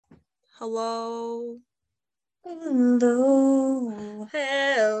Hello. Hello.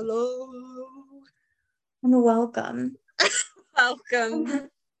 Hello. And welcome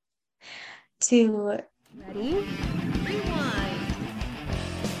Welcome. to Ready? Rewind.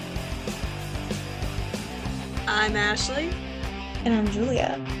 I'm Ashley. and I'm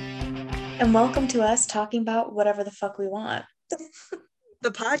Julia. And welcome to us talking about whatever the fuck we want The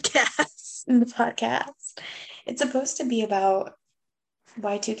podcast. in the podcast. It's supposed to be about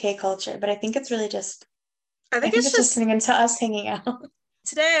Y2K culture, but I think it's really just I think it's just just turning into us hanging out.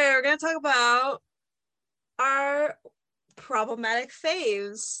 today we're going to talk about our problematic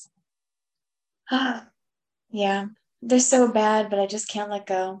faves. Yeah. They're so bad, but I just can't let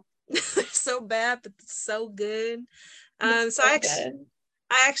go. They're so bad, but so good. It's So so good.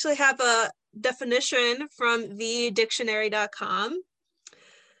 I actually have a definition from thedictionary.com.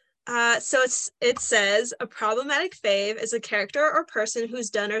 So it says a problematic fave is a character or person who's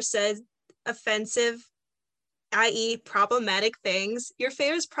done or said offensive, i.e., problematic things. Your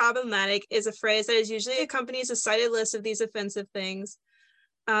fave is problematic is a phrase that is usually accompanies a cited list of these offensive things.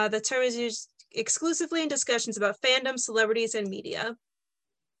 The term is used exclusively in discussions about fandom, celebrities, and media.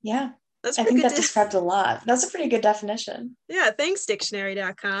 Yeah. That's I pretty think good. that describes a lot. That's a pretty good definition. Yeah, thanks,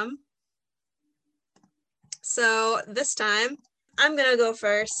 dictionary.com. So this time, I'm going to go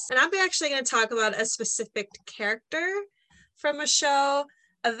first. And I'm actually going to talk about a specific character from a show,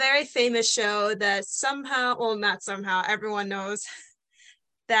 a very famous show that somehow, well, not somehow, everyone knows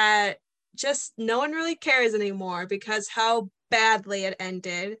that just no one really cares anymore because how badly it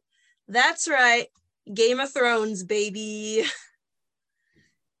ended. That's right, Game of Thrones, baby.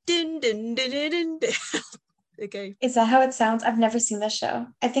 Din, din, din, din, din, din. Okay. Is that how it sounds? I've never seen this show.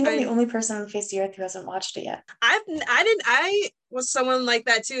 I think I'm the only person on the face of the earth who hasn't watched it yet. I was someone like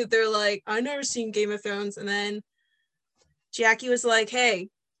that too. They're like, I never seen Game of Thrones, and then Jackie was like, hey,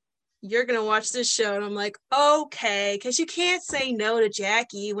 you're gonna watch this show, and I'm like, okay, because you can't say no to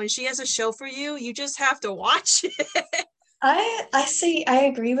Jackie when she has a show for you. You just have to watch it. I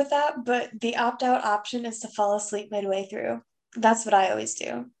agree with that, but the opt-out option is to fall asleep midway through. That's what I always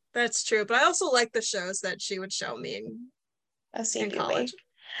do. That's true, but I also like the shows that she would show me Oh, so you in do college. wake.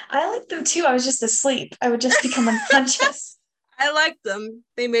 I like them too. I was just asleep. I would just become unconscious. I liked them.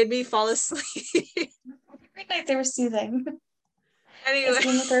 They made me fall asleep. Every night they were soothing. Anyway, Is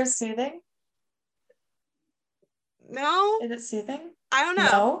Game of Thrones soothing? no, Is it soothing? I don't know.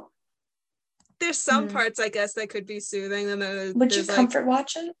 No. There's some parts, I guess, that could be soothing, and then Would you there's like, comfort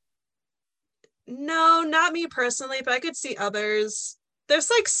watch it? no, not me personally, but I could see others. There's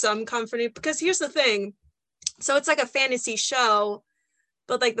like some comforting, because here's the thing. So it's like a fantasy show,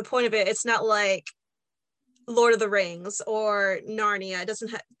 but like the point of it, it's not like Lord of the Rings or Narnia. It doesn't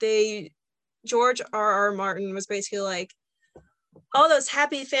have, George R.R. Martin was basically like, all those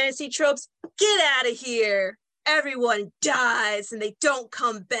happy fantasy tropes, get out of here. Everyone dies and they don't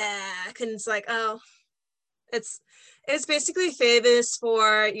come back. And it's like, oh, it's basically famous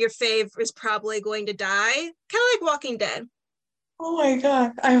for your fave is probably going to die. Kind of like Walking Dead. Oh my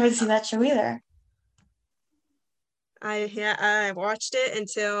god. I haven't seen that show either. I watched it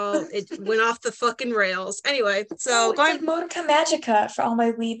until it went off the fucking rails. Anyway, so Oh, it's like Monica Magica for all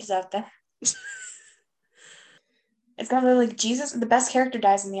my weebs out there. It's got like Jesus, the best character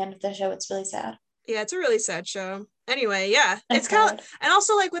dies in the end of the show. It's really sad. yeah, it's a really sad show. Anyway, yeah, I'm it's kind of, proud. and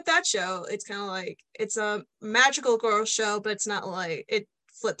also like with that show, it's kind of like it's a magical girl show, but it's not like it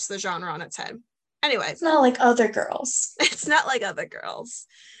flips the genre on its head. Anyway, It's not like other girls. it's not like other girls.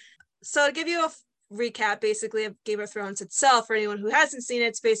 So to give you a recap, basically of Game of Thrones itself, for anyone who hasn't seen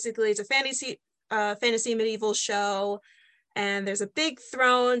it, it's a fantasy medieval show, and there's a big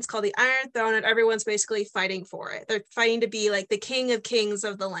throne. It's called the Iron Throne, and everyone's basically fighting for it. They're fighting to be like the king of kings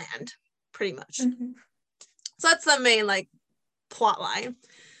of the land, pretty much. Mm-hmm. So that's the main like plot line.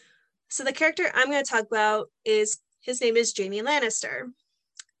 So the character I'm going to talk about is, his name is Jaime Lannister.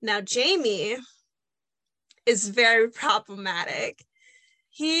 Now, Jaime is very problematic.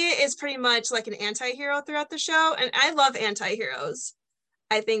 He is pretty much like an anti-hero throughout the show, and I love anti-heroes.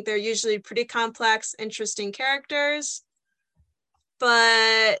 I think they're usually pretty complex, interesting characters.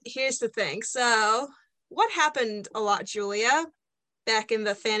 But here's the thing. So, what happened a lot, Julia, back in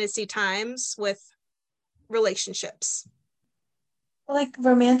the fantasy times with relationships? Like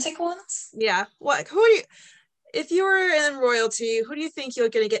romantic ones? Yeah. What? Who do you? If you were in royalty, who do you think you're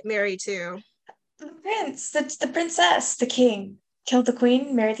gonna get married to? The prince, the princess, the king. Kill the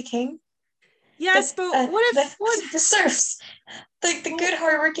queen, marry the king. Yes, but The serfs, the good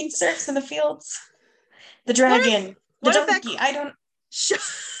hardworking serfs in the fields. The what dragon, the what if that donkey. I don't.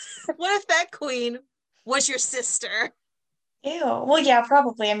 what if that queen was your sister? Ew. Well, yeah,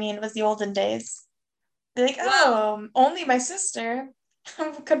 probably. I mean, it was the olden days. Be like, Well, oh, only my sister.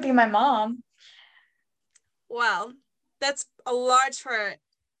 Could be my mom. well, that's a large part.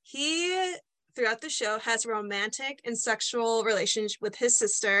 He, throughout the show, has a romantic and sexual relationship with his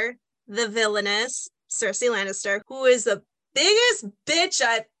sister, the villainous Cersei Lannister, who is the biggest bitch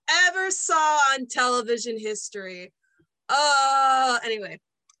I've ever saw on television history. Anyway,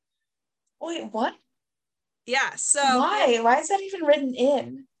 Wait, what? yeah, so he Why? Why is that even written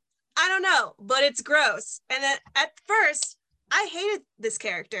in? I don't know, but it's gross. And then at first, I hated this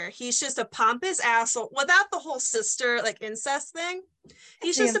character. He's just a pompous asshole without the whole sister like incest thing. It's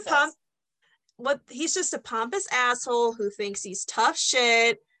He's the just a incest. he's just a pompous asshole who thinks he's tough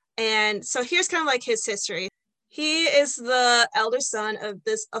shit. And so here's kind of like his history. He is the elder son of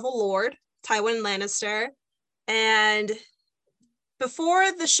a lord, Tywin Lannister, and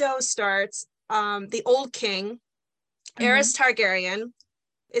before the show starts, the old king, Aerys Targaryen,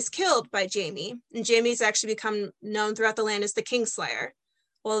 is killed by Jaime, and Jaime's actually become known throughout the land as the Kingslayer.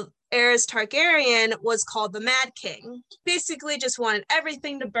 Well, Aerys Targaryen was called the Mad King. Basically, just wanted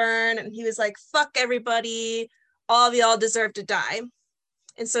everything to burn, and he was like, "Fuck everybody! All of y'all deserve to die."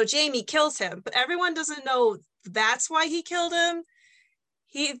 And so Jaime kills him, but everyone doesn't know that's why he killed him.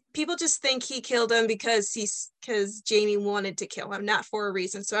 People just think he killed him because Jaime wanted to kill him, not for a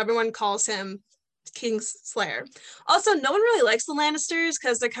reason. So everyone calls him King's Slayer. Also, no one really likes the Lannisters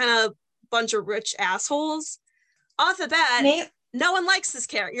because they're kind of a bunch of rich assholes. Off the bat, Nate, no one likes this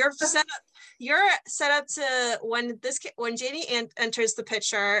character. You're set up to when Jaime enters the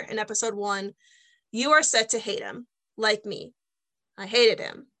picture in episode 1, you are set to hate him, like me. I hated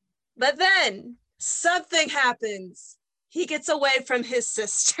him. But then something happens. He gets away from his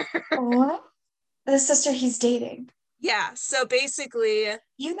sister. what? The sister he's dating. Yeah, so basically,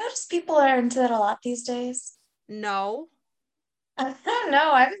 You notice people are into that a lot these days? no. I don't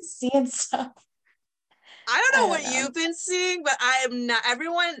know. I've been seeing stuff. I don't I know don't what know. you've been seeing, but I am not.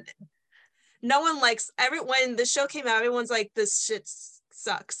 No one likes when the show came out, everyone's like, this shit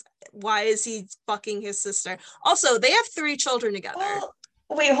sucks. Why is he fucking his sister? Also, they have 3 children together. Well,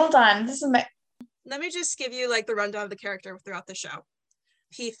 wait, hold on. This is my. Let me just give you like the rundown of the character throughout the show.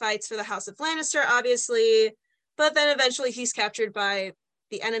 He fights for the House of Lannister, obviously, but then eventually he's captured by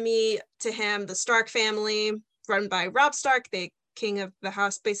the enemy to him, the Stark family, run by Robb Stark, the king of the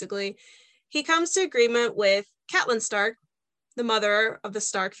house, basically. He comes to agreement with Catelyn Stark, the mother of the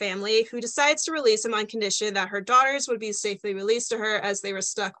Stark family, who decides to release him on condition that her daughters would be safely released to her as they were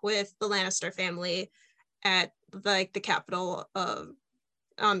stuck with the Lannister family at like the capital of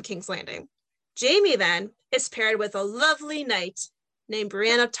King's Landing. Jaime then is paired with a lovely knight named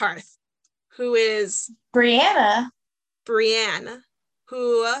Brienne of Tarth, who is Brianna. Brienne,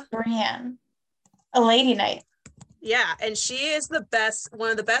 who, Brienne. A lady knight. yeah, and she is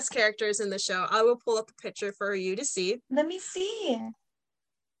one of the best characters in the show. I will pull up a picture for you to see. Let me see.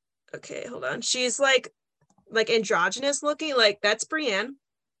 Okay, hold on. She's like androgynous looking, like that's Brienne.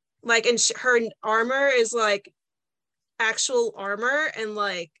 Like, and her armor is like actual armor, and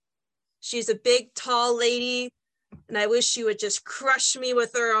like she's a big, tall lady. And I wish she would just crush me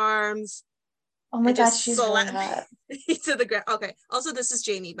with her arms Oh my and God, just she's really slap hot. me to the ground. Okay. Also, this is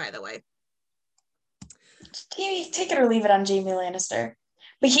Jaime, by the way. Take it or leave it on Jaime Lannister.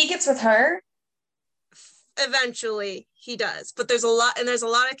 But he gets with her. Eventually, he does, but there's a lot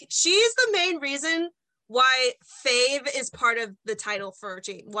of. She's the main reason why Fave is part of the title for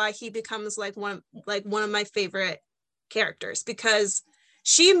Jaime. Why he becomes like one of my favorite characters, because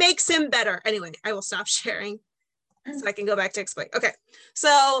she makes him better. Anyway, I will stop sharing so I can go back to explain. Okay,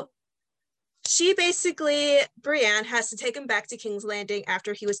 so she basically, Brienne has to take him back to King's Landing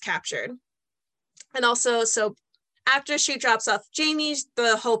after he was captured. And also, so after she drops off Jaime,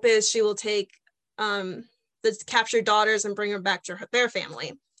 the hope is she will take the captured daughters and bring them back to their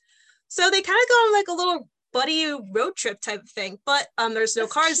family. So they kind of go on like a little buddy road trip type of thing, but there's no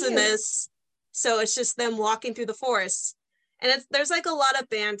That's cars cute. in this. So it's just them walking through the forest. And there's like a lot of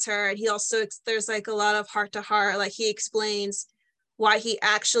banter, and there's like a lot of heart to heart. Like he explains why he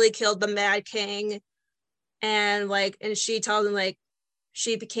actually killed the Mad King, and she tells him like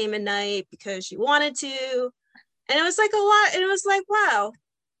she became a knight because she wanted to, and it was like a lot. And it was like, wow,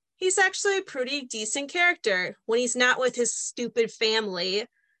 he's actually a pretty decent character when he's not with his stupid family.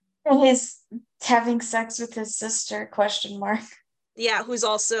 And his having sex with his sister, question mark. Yeah, who's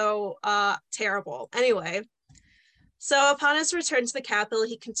also terrible. Anyway, so upon his return to the capital,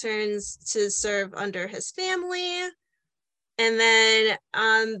 he returns to serve under his family. And then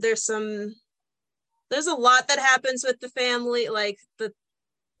there's a lot that happens with the family, like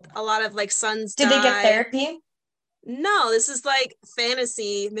a lot of like sons Did they get die. therapy? No, this is like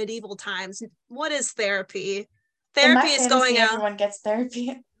fantasy medieval times. What is therapy? In Therapy my is going fantasy, out. everyone gets therapy.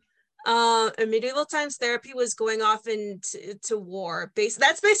 In medieval times, therapy was going off into to war.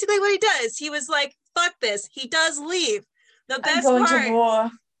 That's basically what he does. He was like, "Fuck this." He does leave. The I'm best going to part,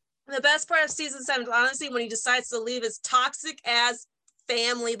 war. the best part of season 7, honestly, when he decides to leave his toxic ass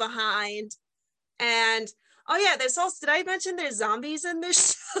family behind. And oh yeah, there's also, did I mention there's zombies in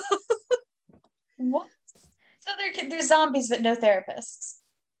this show? What? So they're zombies, but no therapists.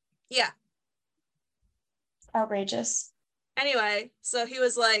 Yeah. Outrageous. Anyway, so he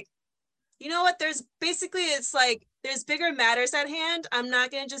was like, you know what? There's basically, it's like, there's bigger matters at hand. I'm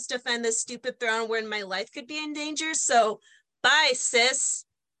not going to just defend this stupid throne where my life could be in danger. So bye, sis.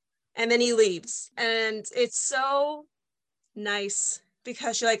 And then he leaves. And it's so nice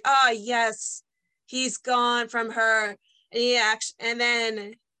because you're like, oh, yes, he's gone from her. And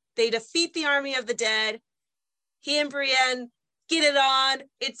then they defeat the army of the dead. He and Brienne get it on.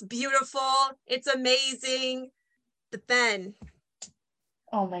 It's beautiful. It's amazing. But then,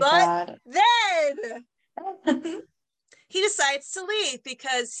 Oh my but God. then he decides to leave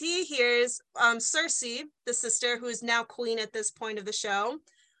because he hears Cersei, the sister who is now queen at this point of the show,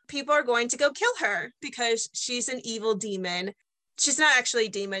 people are going to go kill her because she's an evil demon. She's not actually a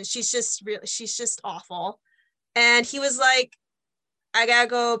demon. She's just awful. And he was like, I gotta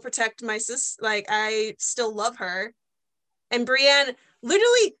go protect my sis. Like, I still love her. And Brienne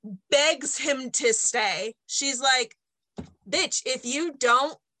literally begs him to stay. She's like, bitch, if you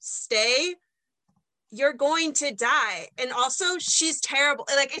don't stay, you're going to die. And also, she's terrible.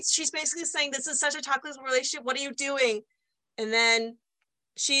 Like, she's basically saying, this is such a toxic relationship. What are you doing? And then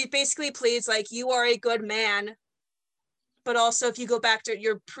she basically pleads, like, you are a good man. But also, if you go back to it,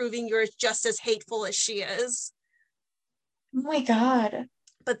 you're proving you're just as hateful as she is. Oh my God.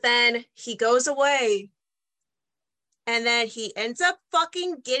 But then he goes away. And then he ends up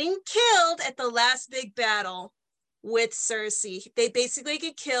fucking getting killed at the last big battle with Cersei. They basically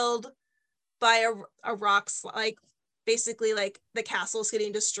get killed by a rock, like basically like the castle's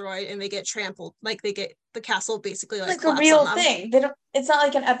getting destroyed and they get trampled. Like they get the castle basically like Like a collapse on real them. thing. They don't. It's not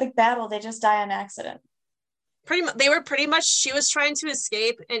like an epic battle. They just die on accident. Pretty much, they were pretty much. She was trying to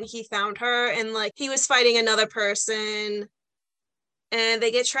escape and he found her, and like he was fighting another person, and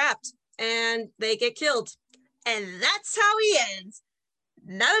they get trapped and they get killed, and that's how he ends.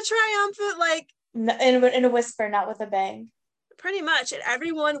 Not a triumphant, like In a whisper, not with a bang. pretty much, and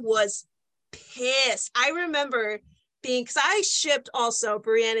everyone was pissed. I remember being, because I shipped also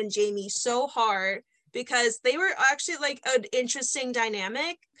Brienne and Jaime so hard because they were actually like an interesting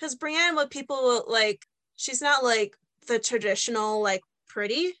dynamic. Because Brienne, what people like, she's not like the traditional like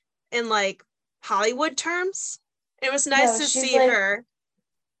pretty in like Hollywood terms. It was nice No, to she's see like her.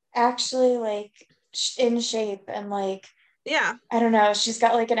 actually like in shape and like Yeah, I don't know. She's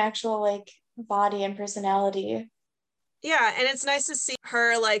got like an actual like body and personality. yeah, and it's nice to see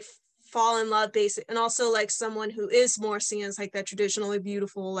her like fall in love basic, and also like someone who is more seen as like that traditionally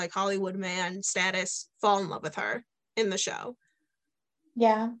beautiful like Hollywood man status fall in love with her in the show,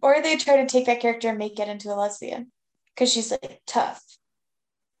 Yeah. Or they try to take that character and make it into a lesbian because she's like tough.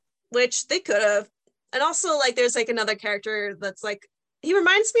 which they could have. And also like there's like another character that's like, he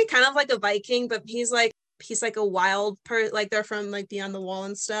reminds me kind of like a Viking, but he's like a wild like they're from like Beyond the Wall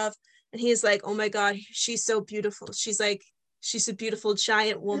and stuff, and he's like, oh my god, she's so beautiful, she's a beautiful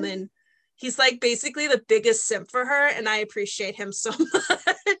giant woman. He's like basically the biggest simp for her, and I appreciate him so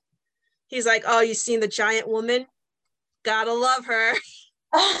much. He's like, oh, you seen the giant woman, gotta love her.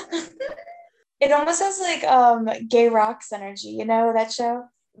 It almost has like Gay Rocks energy, you know that show?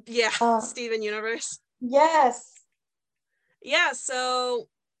 Yeah, Um Steven Universe. yes. Yeah, so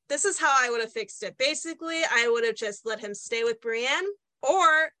this is how I would have fixed it. Basically, I would have just let him stay with Brienne,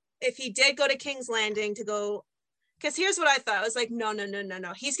 or if he did go to King's Landing to go, because here's what I thought. I was like, no, no, no, no,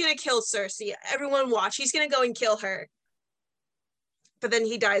 no. He's gonna kill Cersei. Everyone watch. He's gonna go and kill her. But then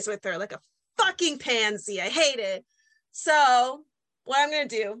he dies with her like a fucking pansy. I hate it. So what I'm gonna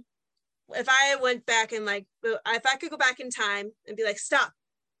do, if I went back and like, if I could go back in time and be like, stop,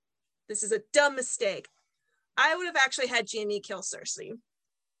 this is a dumb mistake, I would have actually had Jaime kill Cersei.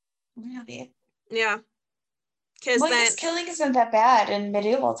 Really? Yeah. Because Well, I then, guess killing isn't that bad in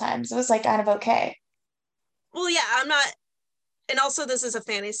medieval times. It was like kind of okay. well, yeah, I'm not, and also this is a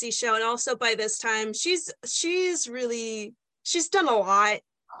fantasy show, and also by this time she's done a lot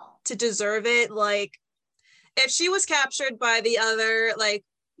to deserve it. Like if she was captured by the other like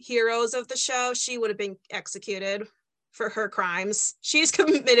heroes of the show, she would have been executed for her crimes. She's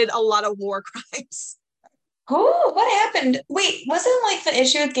committed a lot of war crimes. Oh, what happened? Wait, wasn't like the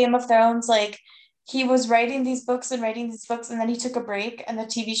issue with Game of Thrones like he was writing these books and writing these books, and then he took a break, and the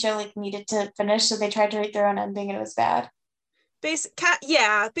TV show like needed to finish, so they tried to write their own ending, and it was bad.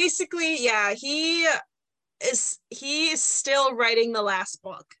 Yeah, basically, yeah, he is still writing the last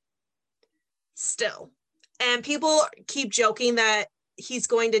book. Still. And people keep joking that he's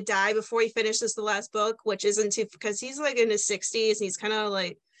going to die before he finishes the last book, which isn't too, because he's like in his 60s and he's kind of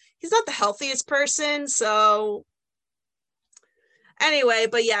like, he's not the healthiest person. So anyway,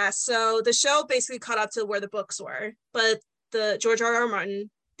 but yeah, so the show basically caught up to where the books were, but the George R. R.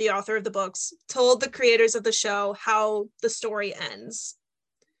 Martin, the author of the books, told the creators of the show how the story ends.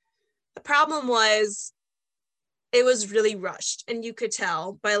 The problem was it was really rushed, and you could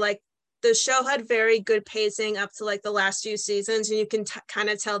tell by like the show had very good pacing up to like the last few seasons, and you can kind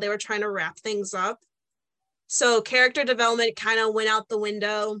of tell they were trying to wrap things up. So character development kind of went out the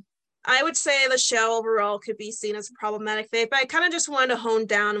window. I would say the show overall could be seen as a problematic fave, but I kind of just wanted to hone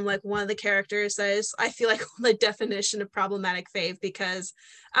down on like one of the characters that is, I feel like, the definition of problematic fave, because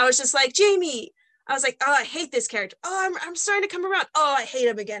I was just like, Jamie. I was like, oh, I hate this character. Oh, I'm starting to come around. Oh, I hate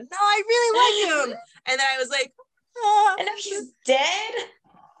him again. No, I really like him. And then I was like, oh. And now he's dead.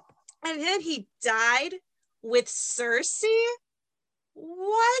 And then he died with Cersei?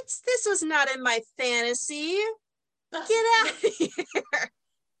 What? This was not in my fantasy. Get out of here.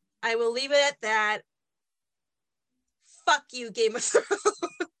 I will leave it at that. Fuck you, Game of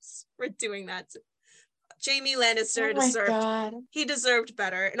Thrones, for doing that. Jamie Lannister deserved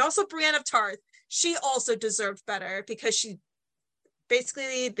better. And also Brienne of Tarth, she also deserved better, because she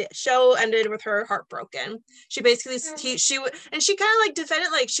basically, the show ended with her heartbroken. She basically she kind of like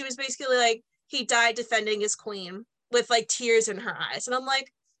defended, like she was basically like, he died defending his queen with like tears in her eyes, and I'm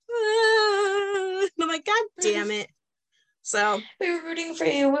like, ah. I'm like, god damn it. So we were rooting for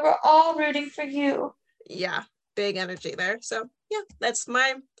you. We were all rooting for you. Yeah, big energy there. So yeah, that's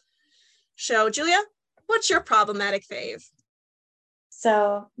my show. Julia, what's your problematic fave?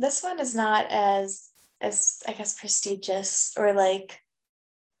 So this one is not as I guess prestigious or like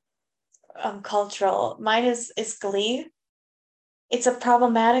cultural. Mine is Glee. It's a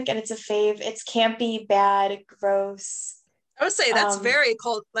problematic and it's a fave. It's campy, bad, gross. I would say that's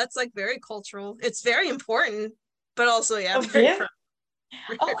that's like very cultural. It's very important, but also very yeah.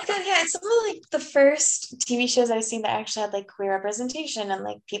 Oh my god, yeah, it's some of like the first TV shows I've seen that actually had like queer representation and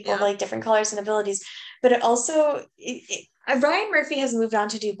like people of like different colors and abilities. But it also Ryan Murphy has moved on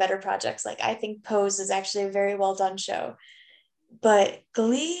to do better projects. Like I think Pose is actually a very well done show. But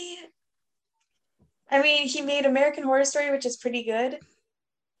Glee, I mean, he made American Horror Story, which is pretty good.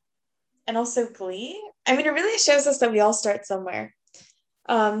 And also Glee. I mean, it really shows us that we all start somewhere.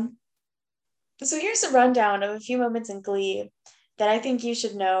 So here's a rundown of a few moments in Glee that I think you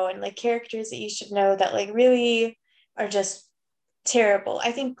should know, and like characters that you should know that like really are just terrible.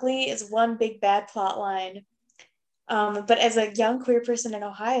 I think Glee is one big bad plot line. But as a young queer person in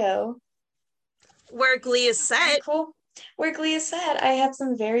Ohio, where Glee is set, where Glee is set, I had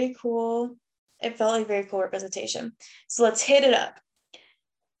some very cool, it felt like very cool representation. So let's hit it up.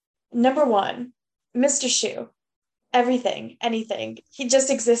 Number one, Mr. Schue. Everything, anything. He just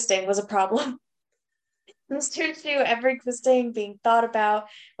existing was a problem. Mr. Schue ever existing, being thought about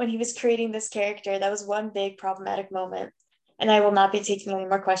when he was creating this character, that was one big problematic moment. And I will not be taking any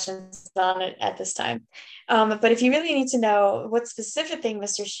more questions on it at this time. But if you really need to know what specific thing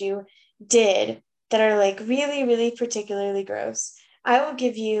Mr. Schue did that are like really, really particularly gross, I will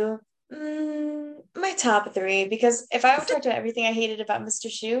give you my top three, because if I would talk about everything I hated about Mr.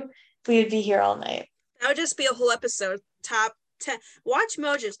 Schue, we would be here all night. That would just be a whole episode. Top 10. Watch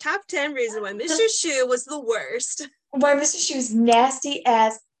Mojo's top 10 reasons why Mr. Schue was the worst. Why Mr. Schue is nasty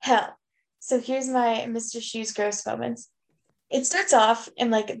as hell. So here's my Mr. Schue's gross moments. It starts off in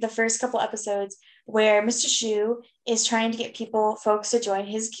like the first couple episodes where Mr. Schue is trying to get folks to join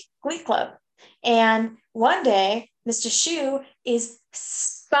his Glee club. And one day, Mr. Schue is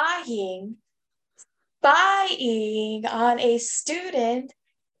spying on a student,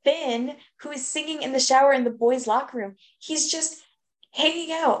 Finn, who is singing in the shower in the boys' locker room. He's just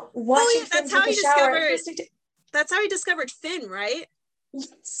hanging out, watching Finn take a shower. That's how he discovered Finn, right?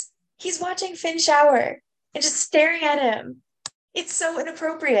 Yes. He's watching Finn shower and just staring at him. It's so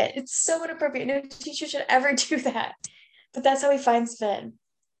inappropriate. It's so inappropriate. No teacher should ever do that. But that's how he finds Finn.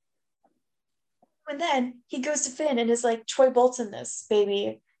 And then he goes to Finn and is like, Troy Bolton this,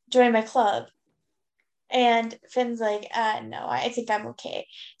 baby. Join my club. And Finn's like, no, I think I'm okay.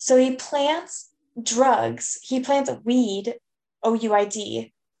 So he plants drugs. He plants weed,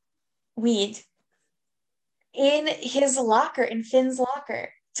 OUID, weed, in his locker, in Finn's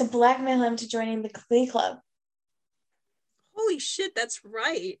locker, to blackmail him to joining the Glee club. Holy shit, that's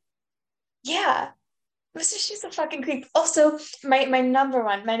right. Yeah. Mr. Shoe's a fucking creep. Also, my number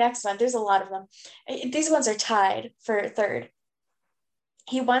one, my next one, there's a lot of them. These ones are tied for third.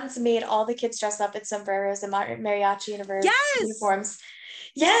 He once made all the kids dress up in sombreros and mariachi Yes. uniforms.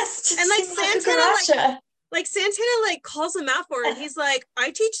 Yes, to And like sing La Santana Cucaracha. like Santana like calls him out for it. He's like, I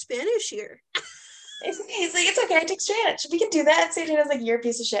teach Spanish here. He's like, it's okay, I take Spanish. We can do that. And Santana's like, you're a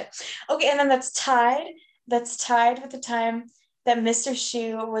piece of shit. Okay, and then that's tied. That's tied with the time that Mr.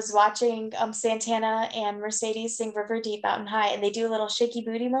 Shu was watching Santana and Mercedes sing River Deep Mountain High, and they do a little shaky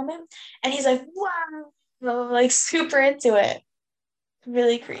booty moment, and he's like, wow, like super into it.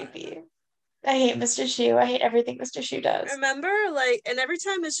 Really creepy. I hate Mr. Shu. I hate everything Mr. Shu does. Remember, like, and every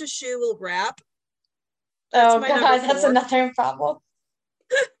time Mr. Shu will rap, that's Oh my God, number that's 4. another problem.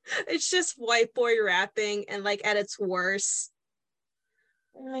 It's just white boy rapping and like at its worst.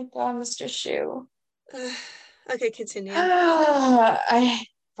 Oh my God, Mr. Shu. Okay, continue. I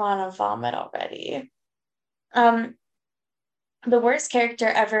want to vomit already. Um, the worst character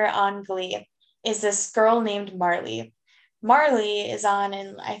ever on Glee is this girl named Marley. Marley is on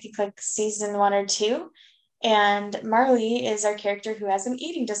in I think like season 1 or 2, and Marley is our character who has an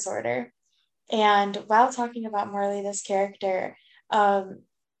eating disorder. And while talking about Marley, this character,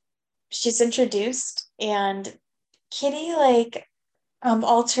 she's introduced, and Kitty like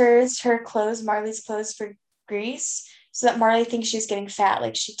alters her clothes, Marley's clothes, for Grease, so that Marley thinks she's getting fat.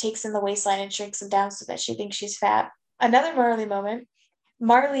 Like she takes in the waistline and shrinks them down so that she thinks she's fat. Another Marley moment.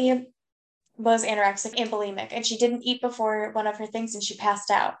 Marley was anorexic and bulimic, and she didn't eat before one of her things, and she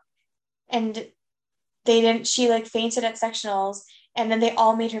passed out. And they didn't. She like fainted at sectionals, and then they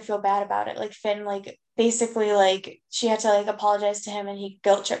all made her feel bad about it. Like Finn, like basically, like she had to like apologize to him, and he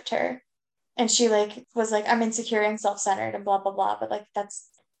guilt tripped her, and she like was like, I'm insecure and self-centered and blah blah blah. But like that's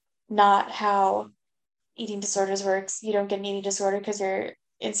not how eating disorders works. You don't get an eating disorder because you're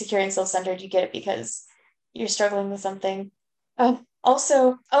insecure and self-centered. You get it because you're struggling with something.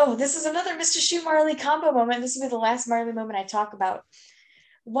 Also, this is another Mr. Shu Marley combo moment. This will be the last Marley moment I talk about.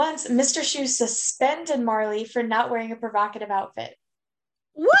 Once Mr. Shu suspended Marley for not wearing a provocative outfit.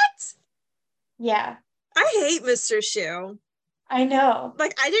 What? Yeah. I hate Mr. Shu. I know.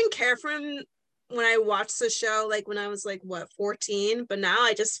 Like, I didn't care for him when I watched the show, like when I was like, what, 14? But now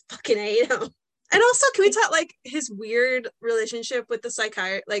I just fucking hate him. And also, can we talk like his weird relationship with the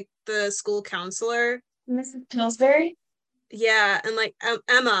psychiatrist, like the school counselor? Mrs. Pillsbury? Yeah, and like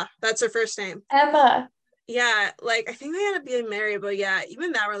Emma, that's her first name. Emma. Yeah, like I think they had to be married, but yeah,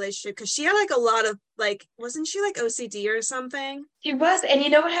 even that relationship, because she had like a lot of like, wasn't she like OCD or something? She was. And you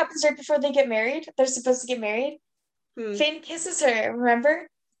know what happens right before they get married? They're supposed to get married. Finn kisses her, remember?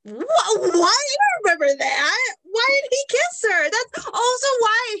 What? I don't remember that. Why did he kiss her? That's also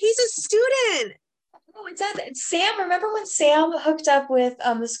why he's a student. Oh, it's that Sam. Remember when Sam hooked up with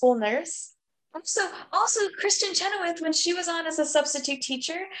the school nurse? Also, Kristen Chenoweth, when she was on as a substitute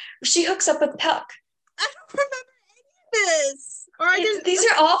teacher, she hooks up with Puck. I don't remember any of this. Or I didn't. These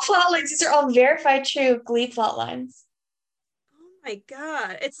are all plot lines. These are all verified true Glee plot lines. Oh my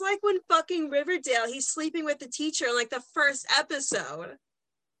god! It's like when fucking Riverdale, he's sleeping with the teacher in like the first episode.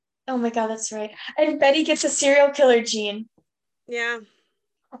 Oh my god, that's right. And Betty gets a serial killer gene. Yeah.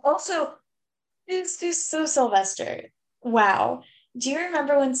 Also, Sue Sylvester. Wow. Do you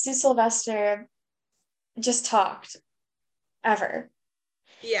remember when Sue Sylvester just talked ever?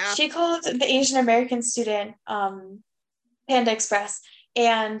 Yeah. She called the Asian American student Panda Express,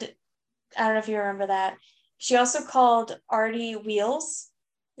 and I don't know if you remember that. She also called Artie Wheels.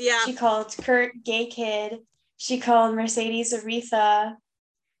 Yeah. She called Kurt Gay Kid. She called Mercedes Aretha.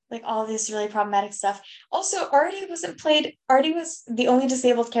 Like all this really problematic stuff. Also, Artie was the only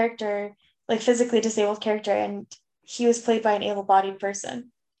disabled character, like physically disabled character, and he was played by an able-bodied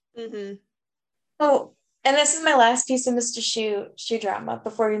person. Mm-hmm. Oh, and this is my last piece of Mr. Shu drama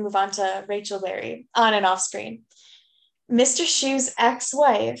before we move on to Rachel Berry on and off screen. Mr. Shu's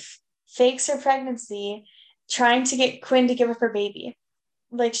ex-wife fakes her pregnancy, trying to get Quinn to give up her baby.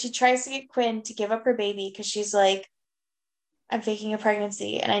 Like she tries to get Quinn to give up her baby because she's like, I'm faking a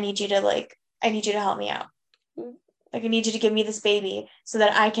pregnancy and I need you to help me out. Like I need you to give me this baby so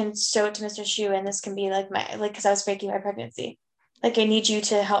that I can show it to Mr. Shu and this can be like because I was faking my pregnancy. Like I need you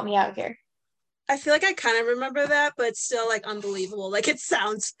to help me out here. I feel like I kind of remember that, but it's still like unbelievable. Like it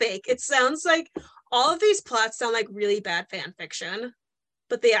sounds fake. It sounds like all of these plots sound like really bad fan fiction,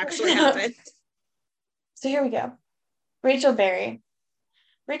 but they actually happened. So here we go. Rachel Berry.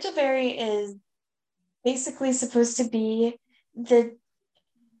 Rachel Berry is basically supposed to be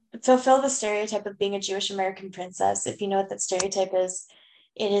fulfill the stereotype of being a Jewish American princess. If you know what that stereotype is,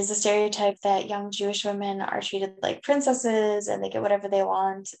 it is a stereotype that young Jewish women are treated like princesses and they get whatever they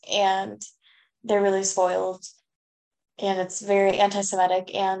want. And they're really spoiled, and it's very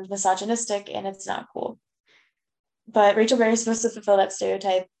anti-Semitic and misogynistic, and it's not cool. But Rachel Berry's supposed to fulfill that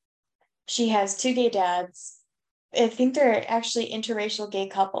stereotype. She has two gay dads. I think they're actually interracial gay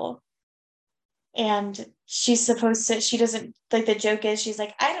couple. And she's supposed to, she doesn't, like, the joke is she's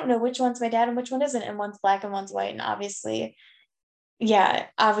like, I don't know which one's my dad and which one isn't. And one's black and one's white. And obviously, yeah,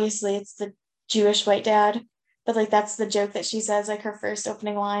 obviously it's the Jewish white dad. But like, that's the joke that she says, like her first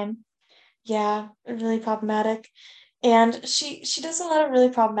opening line. Yeah, really problematic. And she does a lot of really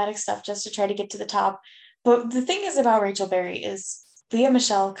problematic stuff just to try to get to the top. But the thing is about Rachel Berry is Leah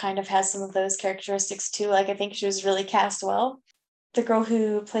Michelle kind of has some of those characteristics too. Like, I think she was really cast well. The girl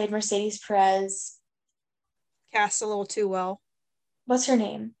who played Mercedes Perez, Cast a little too well. what's her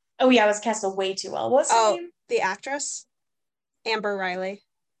name? Oh yeah, it was cast way too well. What's her Oh, name? the actress? Amber Riley.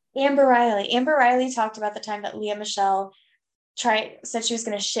 Amber Riley. Amber Riley talked about the time that Leah Michelle said she was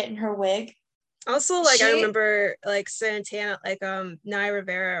gonna shit in her wig. Also, like, I She remember, like, Santana, like, Naya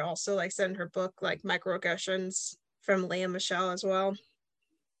Rivera also, like, said in her book, like, microaggressions from Leah Michelle as well.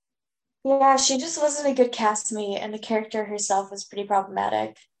 Yeah, she just wasn't a good castmate, and the character herself was pretty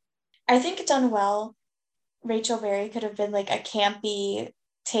problematic. I think done well, Rachel Berry could have been like a campy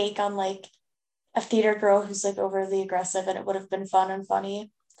take on like a theater girl who's like overly aggressive, and it would have been fun and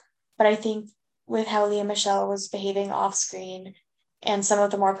funny. But I think with how Leah Michelle was behaving off screen and some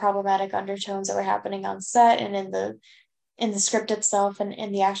of the more problematic undertones that were happening on set and in the script itself and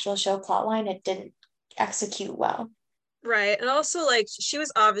in the actual show plotline, it didn't execute well. Right. And also, like, she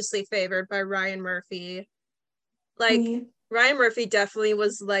was obviously favored by Ryan Murphy. Like, We Ryan Murphy definitely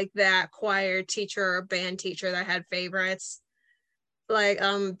was like that choir teacher or band teacher that had favorites. Like,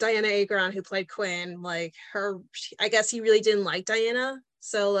 Diana Agron, who played Quinn, like, her, I guess he really didn't like Diana.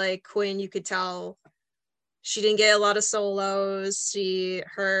 So, like, Quinn, you could tell she didn't get a lot of solos.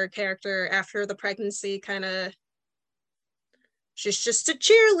 Her character after the pregnancy kind of, she's just a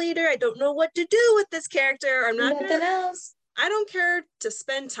cheerleader. I don't know what to do with this character. nothing else. I don't care to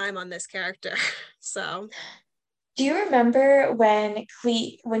spend time on this character. So, Do you remember when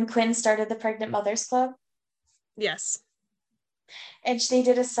Quinn started the Pregnant Mothers Club yes. and they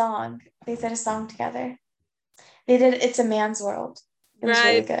did a song? They did a song together. They did It's a Man's World. It was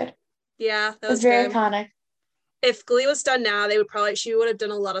really Right. good. It Yeah, that was was very good. iconic. If Glee was done now, she would have done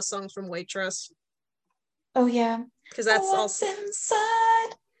a lot of songs from Waitress. Oh yeah. Because that's What's also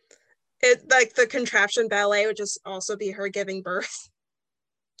inside? it, like the contraption ballet would just also be her giving birth.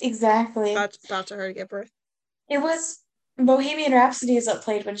 Exactly. About to her to give birth. It was Bohemian Rhapsody is what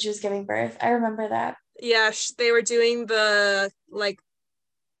played when she was giving birth. I remember that. Yeah, they were doing the, like,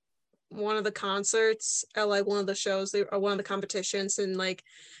 one of the concerts at, like, one of the shows, or one of the competitions, and like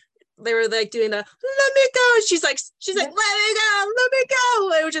they were like doing the "let me go." She's like Yep. "let me go, let me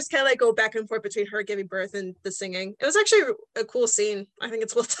go." It would just kind of like go back and forth between her giving birth and the singing. It was actually a cool scene. I think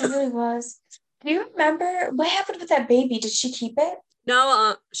it's well It done. really was. Do you remember what happened with that baby? Did she keep it?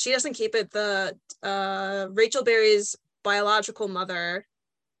 No, she doesn't keep it. The Rachel Berry's biological mother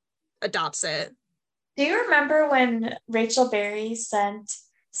adopts it. Do you remember when Rachel Berry sent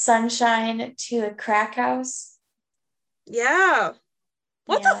Sunshine to a crack house? Yeah.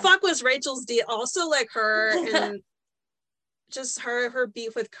 What the Yeah. fuck was Rachel's deal? Also, like, her and just her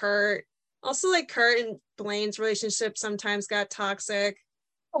beef with Kurt. Also, like, Kurt and Blaine's relationship sometimes got toxic.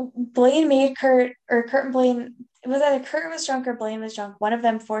 Blaine made Kurt, or Kurt and Blaine, it was either Kurt was drunk or Blaine was drunk. One of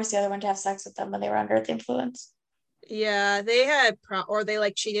them forced the other one to have sex with them when they were under the influence. Yeah, they had or they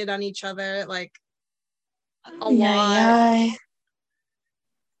like cheated on each other like a Yeah, lot. yeah.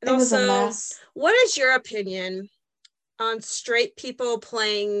 And It was a also, mess. what is your opinion on straight people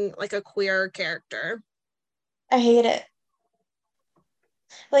playing like a queer character? I hate it.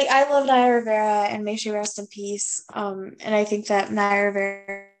 Like, I love Naya Rivera and may she rest in peace. And I think that Naya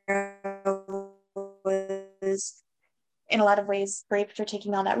Rivera was in a lot of ways brave for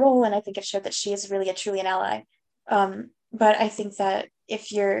taking on that role, and I think it showed that she is really a truly an ally. But I think that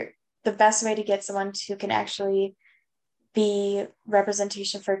if you're the best way to get someone who can actually be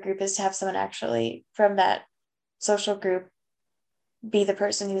representation for a group is to have someone actually from that social group be the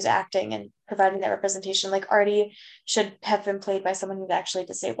person who's acting and providing that representation. Like Artie should have been played by someone who's actually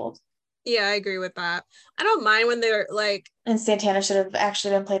disabled. Yeah, I agree with that. I don't mind when they're like, And Santana should have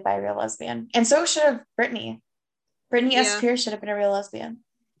actually been played by a real lesbian. And so should have Brittany. Brittany S. yeah, Pierce should have been a real lesbian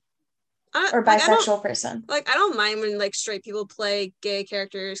or bisexual person. I don't mind when like straight people play gay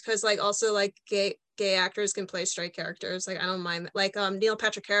characters, because like also like gay actors can play straight characters. Like, I don't mind. Like, Neil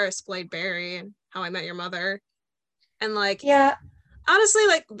Patrick Harris played Barry in How I Met Your Mother, and like, Yeah, honestly,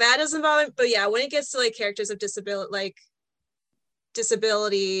 like, that doesn't bother me. But yeah, when it gets to like characters of disability,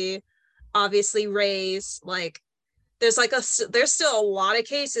 obviously race, like there's still a lot of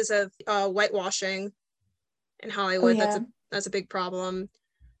cases of whitewashing in Hollywood. yeah. That's a big problem.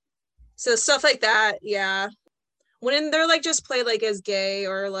 So stuff like that, yeah. When they're like just played like as gay,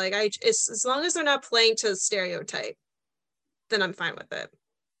 or like as long as they're not playing to stereotype, then I'm fine with it.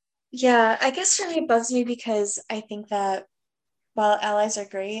 Yeah, I guess for me it bugs me because I think that while allies are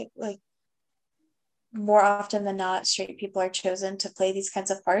great, like more often than not, straight people are chosen to play these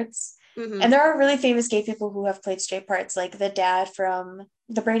kinds of parts. And Mm-hmm. there are really famous gay people who have played straight parts, like the dad from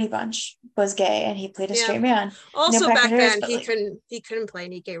the Brady Bunch was gay and he played a Yeah. straight man. Also Patrick back Harris, then but like he couldn't play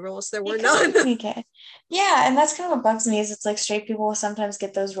any gay roles. There he were couldn't none. play gay. Yeah, and that's kind of what bugs me is it's like straight people will sometimes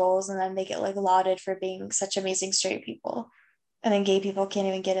get those roles and then they get like lauded for being such amazing straight people. And then gay people can't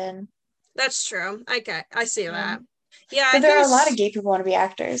even get in. That's true. I see Yeah. that. Yeah, I But there think are a lot of it's gay people who want to be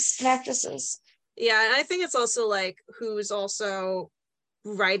actors and actresses. yeah, and I think it's also like who's also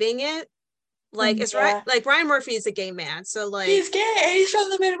writing it. Like it's right Yeah. like Ryan Murphy is a gay man. So He's gay and he's from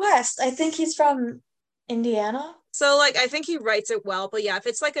the Midwest. I think he's from Indiana. I think he writes it well, but yeah, if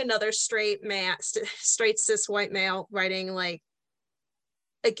it's like another straight man, straight cis white male writing like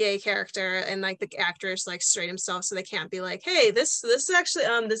a gay character, and like the actor's like straight himself, so they can't be like, hey, this is actually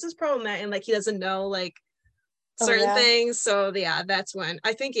this is problematic, and like he doesn't know like Oh certain yeah. things. So yeah, that's when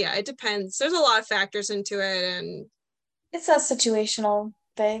I think yeah, it depends. There's a lot of factors into it, and It's a situational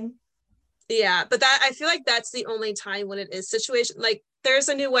thing. yeah, but that I feel like that's the only time when it is situation. Like there's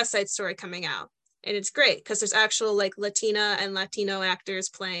a new West Side Story coming out, and it's great because there's actual like Latina and Latino actors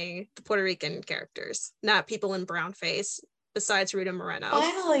playing the Puerto Rican characters, not people in brown face. Besides Rita Moreno,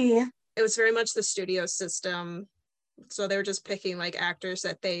 Finally. it was very much the studio system, so they were just picking like actors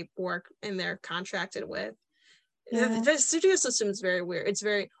that they work and they're contracted with. Yeah. The studio system is very weird. It's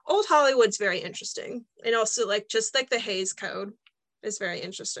very old Hollywood's very interesting, and also like just like the Hays Code is very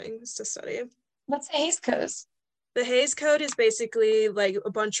interesting to study. What's the Hays Codes? The Hays Code is basically like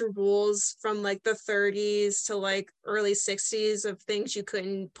a bunch of rules from like the 30s to like early 60s of things you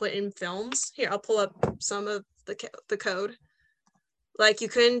couldn't put in films. Here, I'll pull up some of the code. Like you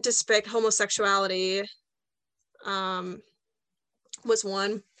couldn't depict homosexuality. Um, was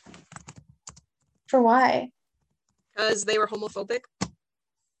one For why? because they were homophobic.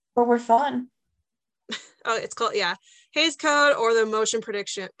 But we're fun. Oh, it's called yeah, Hays Code or the Motion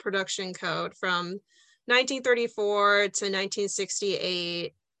Production Code from 1934 to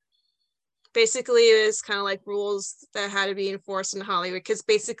 1968. Basically, it was kind of like rules that had to be enforced in Hollywood because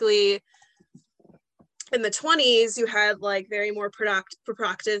basically in the 20s you had like very more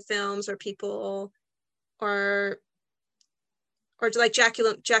provocative films or people or like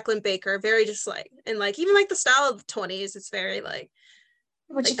Jacqueline Baker, very just like and like even like the style of the 20s, it's very Would like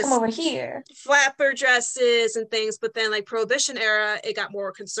you come this over here? flapper dresses and things, but then like Prohibition era, it got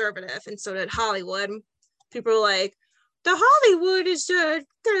more conservative, and so did Hollywood. People were like, the Hollywood is gonna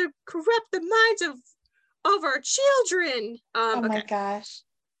corrupt the minds of our children. Oh my Okay. gosh.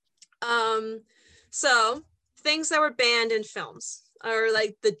 So things that were banned in films are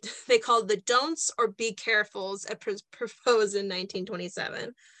like they called the don'ts or be carefuls proposed in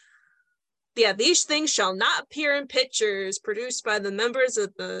 1927. Yeah, these things shall not appear in pictures produced by the members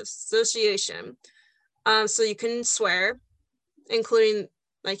of the association. So you can swear, including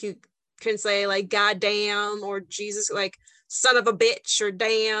like you can say like goddamn or Jesus, like son of a bitch or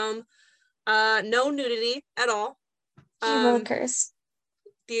damn. No nudity at all. You will curse.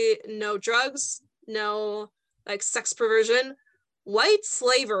 No drugs, no like sex perversion, white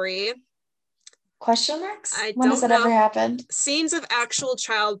slavery. Question marks? I When has don't that ever know. happened? Scenes of actual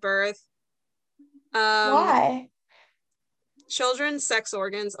childbirth. Um, Why? children's sex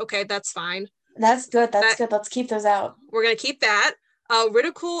organs. Okay, that's fine. That's good. That's That good. Let's keep those out. we're gonna keep that.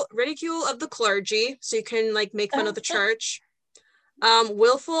 Ridicule of the clergy, so you can like make fun of the church.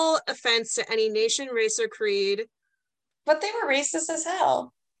 Willful offense to any nation, race, or creed. But they were racist as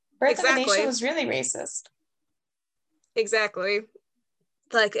hell. Birth of a Nation Exactly. was really racist. Exactly.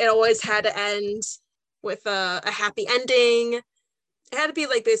 Like it always had to end with a happy ending. It had to be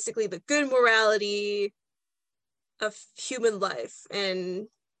like basically the good morality of human life, and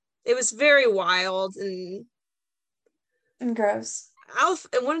it was very wild. And Gross.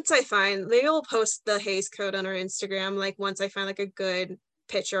 once I find, maybe we'll post the Hays Code on our Instagram. Like once I find like a good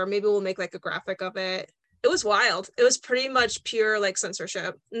picture, maybe we'll make like a graphic of it. It was wild. It was pretty much pure like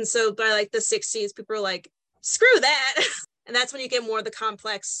censorship. And so by like the 60s, people were like, screw that. And that's when you get more of the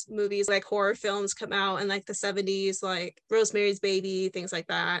complex movies, like horror films come out in like the 70s, like Rosemary's Baby, things like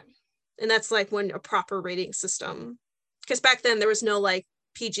that. And that's like when a proper rating system, because back then there was no like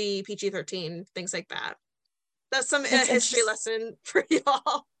PG 13, things like that. That's some history lesson for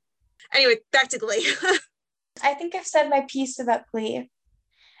y'all. Anyway, back to Glee. I think I've said my piece about Glee.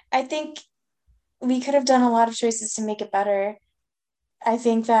 I think we could have done a lot of choices to make it better. I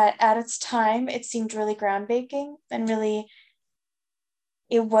think that at its time, it seemed really groundbreaking and really,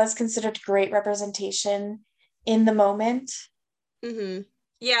 it was considered great representation in the moment. Mm-hmm.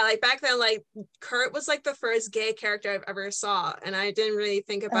 Yeah, like back then, like Kurt was like the first gay character I've ever saw, and I didn't really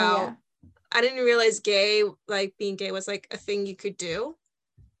think Oh, about. yeah. I didn't realize gay, like being gay, was like a thing you could do.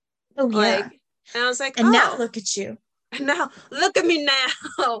 Oh, yeah. Like, and I was like, And now oh, look at you. now look at me now.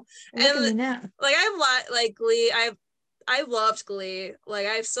 Look at And me now. like I've like Glee. I loved Glee. Like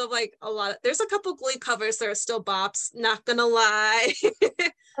I still like a lot. There's a couple Glee covers that are still bops. Not gonna lie.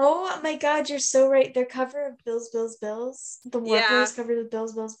 Oh my God, you're so right. Their cover of Bills, Bills, Bills. The Yeah. Warblers covered with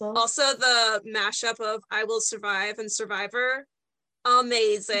Bills, Bills, Bills. Also, the mashup of I Will Survive and Survivor, That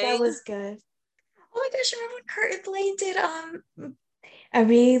amazing. was good. Oh my gosh, remember when Kurt and Blaine did I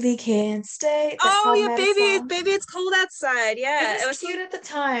really can't stay. That Oh yeah, problematic song. baby, it's cold outside. Yeah, It was cute at the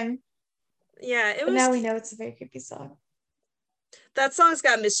time, yeah, it but was. now we know it's a very creepy song. That song's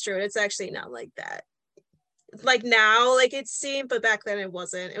got misstrued. It's actually not like that. Like now, like it seemed, but back then it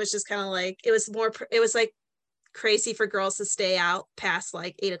wasn't. It was just kind of like it was more. It was like crazy for girls to stay out past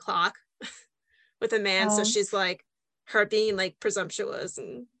like 8 o'clock with a man. So she's like her being like presumptuous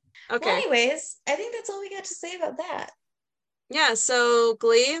and okay. Well, anyways, I think that's all we got to say about that. Yeah, so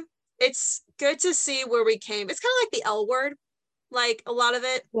Glee, it's good to see where we came. It's kind of like the L word, like a lot of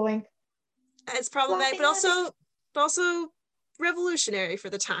it. Going. It's problematic, but also revolutionary for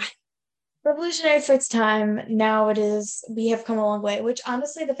the time. Revolutionary for its time. Now it is, we have come a long way, which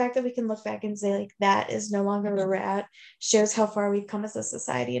honestly, the fact that we can look back and say, like, that is no longer where we're at shows how far we've come as a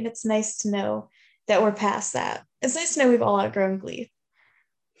society. And it's nice to know that we're past that. It's nice to know we've all outgrown Glee.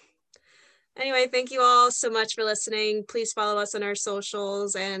 Anyway, thank you all so much for listening. Please follow us on our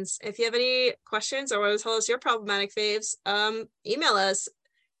socials. And if you have any questions or want to tell us your problematic faves, email us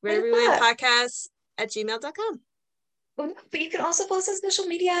readyrewindpodcast@gmail.com. But you can also post on social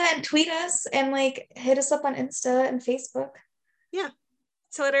media and tweet us and like hit us up on Insta and Facebook. Yeah.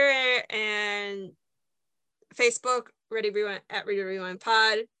 Twitter and Facebook, Ready Rewind at Ready Rewind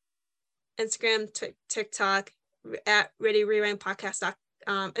Pod. Instagram, TikTok at Ready Rewind Podcast.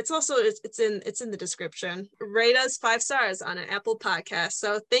 It's also it's in the description. Rate us 5 stars on an Apple Podcast.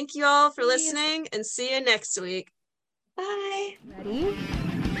 So thank you all for listening and see you next week. Bye. Ready?